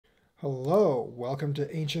Hello, welcome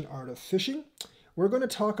to Ancient Art of Fishing. We're going to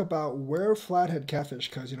talk about where flathead catfish,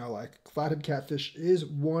 because flathead catfish is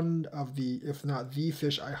one of the, if not the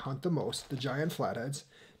fish I hunt the most, the giant flatheads.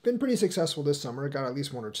 Been pretty successful this summer, got at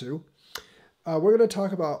least one or two. We're going to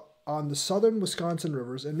talk about on the southern Wisconsin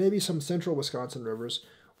rivers and maybe some central Wisconsin rivers,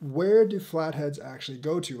 where do flatheads actually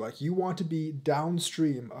go to? Like, you want to be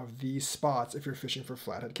downstream of these spots if you're fishing for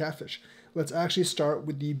flathead catfish. Let's actually start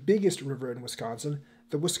with the biggest river in Wisconsin,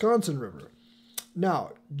 the Wisconsin River.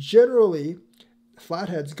 Now, generally,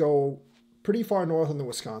 flatheads go pretty far north in the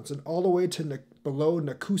Wisconsin, all the way to below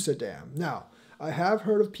Nakusa Dam. Now, I have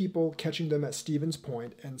heard of people catching them at Stevens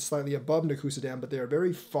Point and slightly above Nakusa Dam, but they are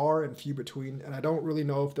very far and few between, and I don't really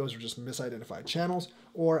know if those are just misidentified channels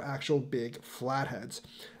or actual big flatheads.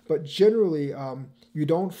 But generally, you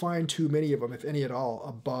don't find too many of them, if any at all,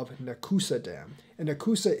 above Nakusa Dam. And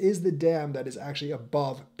Nakusa is the dam that is actually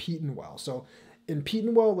above Petenwell. So in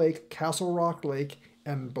Petenwell Lake, Castle Rock Lake,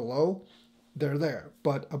 and below, they're there.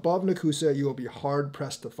 But above Nakusa, you will be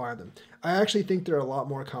hard-pressed to find them. I actually think they're a lot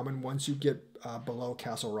more common once you get below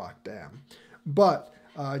Castle Rock Dam. But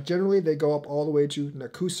generally, they go up all the way to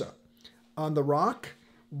Nakusa. On the Rock,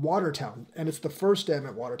 Watertown, and it's the first dam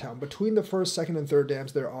at Watertown. Between the first, second, and third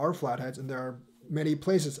dams, there are flatheads, and there are many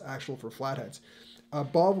places actual for flatheads.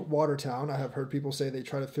 Above Watertown, I have heard people say they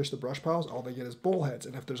try to fish the brush piles, all they get is bullheads.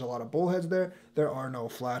 And if there's a lot of bullheads there, there are no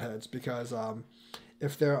flatheads, because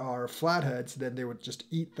if there are flatheads, then they would just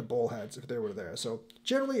eat the bullheads if they were there. So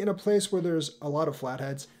generally, in a place where there's a lot of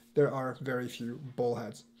flatheads, there are very few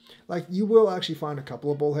bullheads. Like, you will actually find a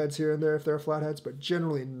couple of bullheads here and there if they're flatheads, but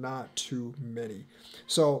generally not too many.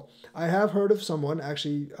 So I have heard of someone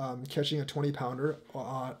actually catching a 20-pounder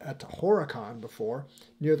at Horicon before,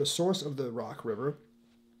 near the source of the Rock River.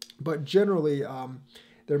 But generally,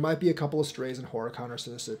 there might be a couple of strays in Horicon or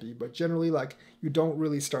Mississippi, but generally, like, you don't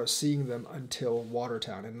really start seeing them until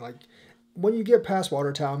Watertown. And like, when you get past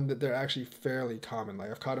Watertown, they're actually fairly common.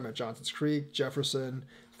 Like, I've caught them at Johnson's Creek, Jefferson,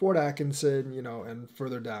 Fort Atkinson, and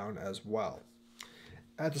further down as well.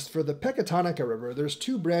 For the Pecatonica River, there's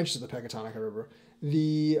two branches of the Pecatonica River.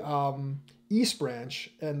 The East Branch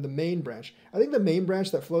and the Main Branch. I think the Main Branch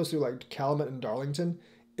that flows through like Calumet and Darlington,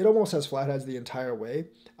 it almost has flatheads the entire way.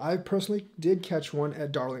 I personally did catch one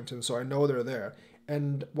at Darlington, so I know they're there.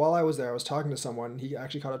 And while I was there, I was talking to someone. He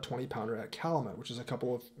actually caught a 20-pounder at Calumet, which is a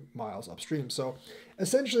couple of miles upstream. So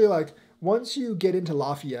essentially, like, once you get into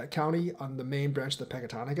Lafayette County on the Main Branch of the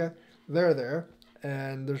Pecatonica, they're there,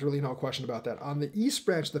 and there's really no question about that. On the East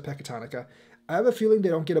Branch of the Pecatonica, I have a feeling they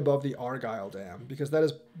don't get above the Argyle Dam, because that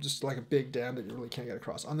is just like a big dam that you really can't get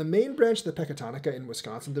across. On the Main Branch of the Pecatonica in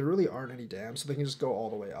Wisconsin, there really aren't any dams, so they can just go all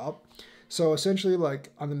the way up. So essentially,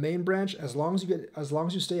 like, on the Main Branch, as long as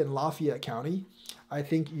you stay in Lafayette County, I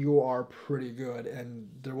think you are pretty good, and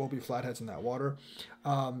there will be flatheads in that water.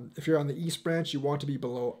 If you're on the East Branch, you want to be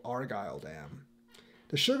below Argyle Dam.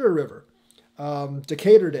 The Sugar River,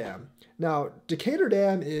 Decatur Dam. Now, Decatur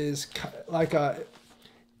Dam is like a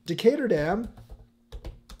Decatur Dam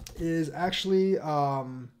is actually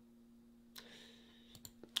an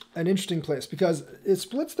interesting place, because it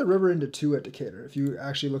splits the river into two at Decatur. If you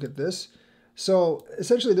actually look at this, so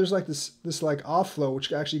essentially there's like this like offlow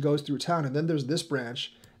which actually goes through town, and then there's this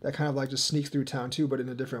branch that kind of like just sneaks through town too, but in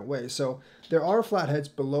a different way. So there are flatheads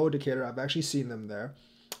below Decatur. I've actually seen them there.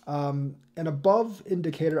 And above in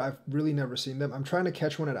Decatur, I've really never seen them. I'm trying to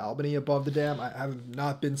catch one at Albany above the dam. I have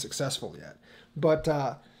not been successful yet. But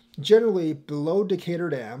generally, below Decatur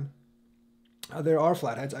Dam, there are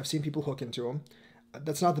flatheads. I've seen people hook into them.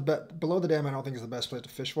 That's not the best. Below the dam, I don't think is the best place to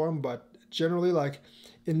fish for them. But generally, like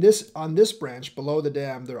on this branch below the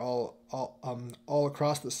dam, they're all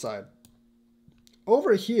across this side.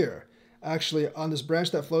 Over here, actually, on this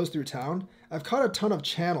branch that flows through town, I've caught a ton of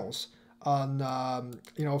channels on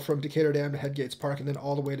from Decatur Dam to Headgates Park, and then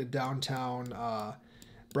all the way to downtown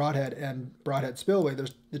Broadhead and Broadhead Spillway.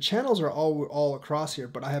 The channels are all across here,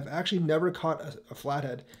 but I have actually never caught a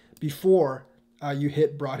flathead before you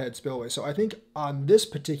hit Broadhead Spillway. So I think on this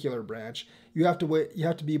particular branch, you have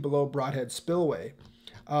to be below Broadhead Spillway,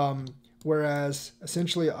 whereas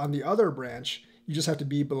essentially on the other branch, you just have to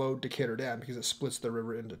be below Decatur Dam, because it splits the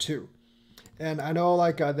river into two. And I know,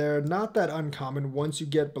 like, they're not that uncommon once you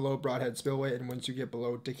get below Broadhead Spillway and once you get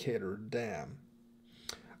below Decatur Dam.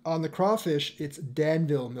 On the crawfish, it's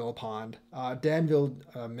Danville Mill Pond, Danville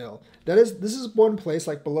Mill. This is one place,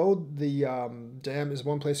 like below the dam is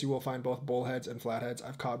one place you will find both bullheads and flatheads.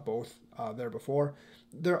 I've caught both there before.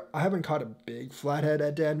 I haven't caught a big flathead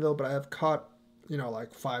at Danville, but I have caught,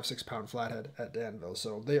 like 5-6 pound flathead at Danville.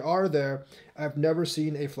 So they are there. I've never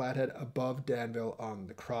seen a flathead above Danville on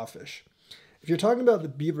the crawfish. If you're talking about the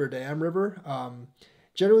Beaver Dam River,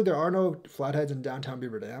 generally there are no flatheads in downtown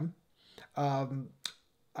Beaver Dam.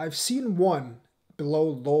 I've seen one below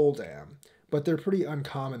Lowell Dam, but they're pretty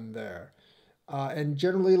uncommon there. And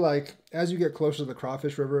generally, like, as you get closer to the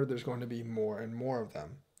Crawfish River, there's going to be more and more of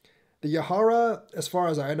them. The Yahara, as far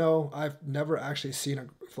as I know, I've never actually seen a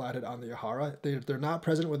flathead on the Yahara. They're not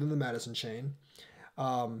present within the Madison chain.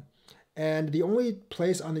 And the only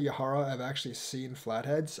place on the Yahara I've actually seen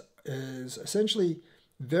flatheads is essentially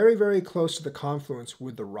very, very close to the confluence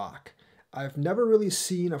with the Rock. I've never really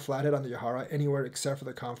seen a flathead on the Yahara anywhere except for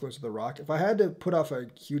the confluence of the Rock. If I had to put off a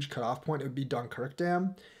huge cutoff point, it would be Dunkirk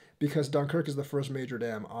Dam, because Dunkirk is the first major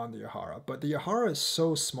dam on the Yahara. But the Yahara is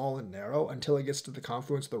so small and narrow until it gets to the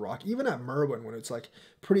confluence of the Rock. Even at Merwin, when it's like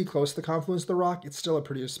pretty close to the confluence of the Rock, it's still a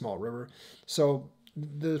pretty small river. So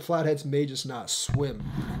the flatheads may just not swim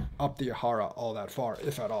up the Yahara all that far,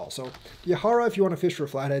 if at all. So the Yahara, if you want to fish for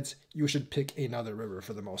flatheads, you should pick another river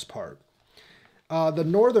for the most part. The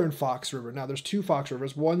northern Fox River. Now, there's two Fox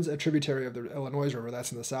Rivers. One's a tributary of the Illinois River,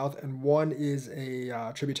 that's in the south, and one is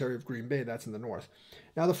a tributary of Green Bay, that's in the north.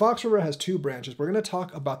 Now, the Fox River has two branches. We're going to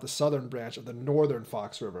talk about the southern branch of the northern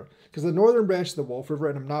Fox River, because the northern branch is the Wolf River,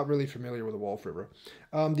 and I'm not really familiar with the Wolf River.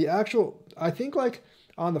 I think like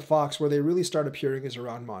on the Fox, where they really start appearing is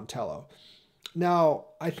around Montello. Now,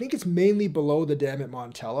 I think it's mainly below the dam at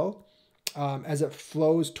Montello. As it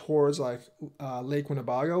flows towards like Lake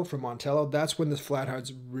Winnebago from Montello, that's when the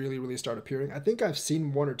flatheads really, really start appearing. I think I've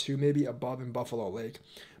seen one or two maybe above in Buffalo Lake,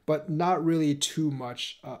 but not really too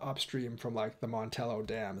much upstream from like the Montello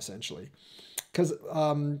Dam, essentially. Because,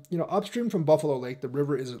 upstream from Buffalo Lake, the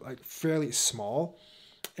river is like fairly small.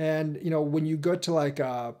 And, when you go to like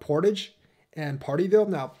Portage and Partyville,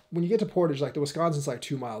 now, when you get to Portage, like the Wisconsin's like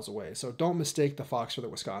 2 miles away. So don't mistake the Fox for the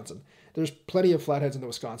Wisconsin. There's plenty of flatheads in the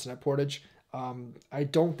Wisconsin at Portage. I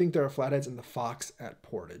don't think there are flatheads in the Fox at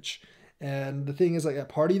Portage. And the thing is, like at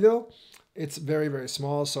Partyville, it's very, very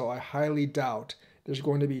small. So I highly doubt there's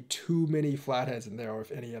going to be too many flatheads in there, or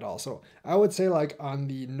if any at all. So I would say like on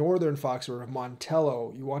the northern Fox River,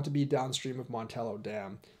 Montello, you want to be downstream of Montello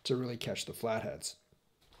Dam to really catch the flatheads.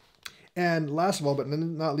 And last of all, but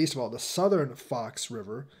not least of all, the southern Fox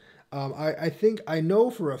River. I know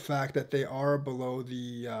for a fact that they are below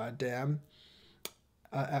the dam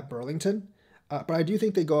at Burlington, but I do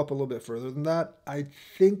think they go up a little bit further than that. I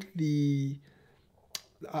think the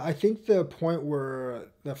point where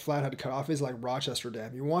the flathead cutoff is like Rochester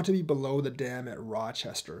Dam. You want to be below the dam at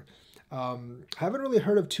Rochester. Haven't really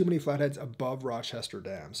heard of too many flatheads above Rochester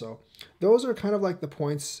Dam. So those are kind of like the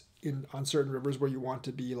points on certain rivers where you want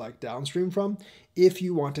to be like downstream from if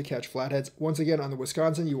you want to catch flatheads. Once again, on the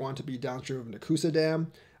Wisconsin, you want to be downstream of Nakusa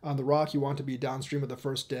Dam. On the Rock, you want to be downstream of the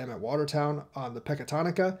first dam at Watertown. On the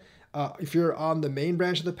Pecatonica, if you're on the main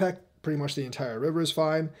branch of the Peck, pretty much the entire river is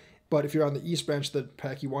fine. But if you're on the east branch of the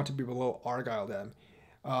Peck, you want to be below Argyle Dam.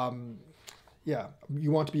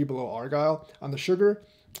 You want to be below Argyle. On the Sugar,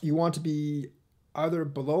 you want to be either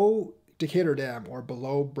below Decatur Dam or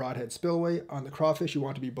below Broadhead Spillway. On the Crawfish, you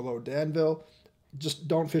want to be below Danville. Just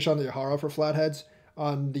don't fish on the Yahara for flatheads.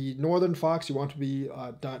 On the northern Fox, you want to be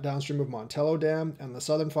downstream of Montello Dam. And the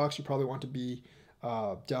southern Fox, you probably want to be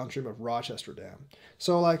downstream of Rochester Dam.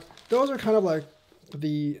 So like those are kind of like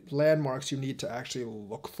the landmarks you need to actually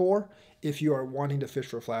look for if you are wanting to fish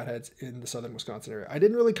for flatheads in the southern Wisconsin area. I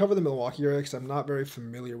didn't really cover the Milwaukee area because I'm not very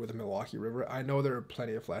familiar with the Milwaukee River. I know there are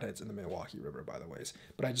plenty of flatheads in the Milwaukee River, by the ways,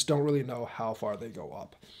 but I just don't really know how far they go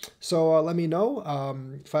up. So let me know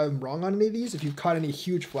if I'm wrong on any of these, if you've caught any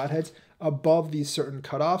huge flatheads above these certain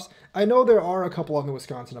cutoffs. I know there are a couple on the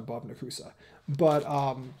Wisconsin above Nakusa, but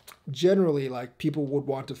generally, like, people would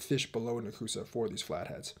want to fish below Nakusa for these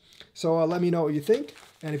flatheads. So let me know what you think,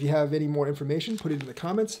 and if you have any more information, put it in the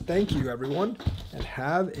comments. Thank you, everyone, and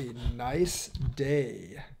have a nice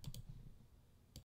day.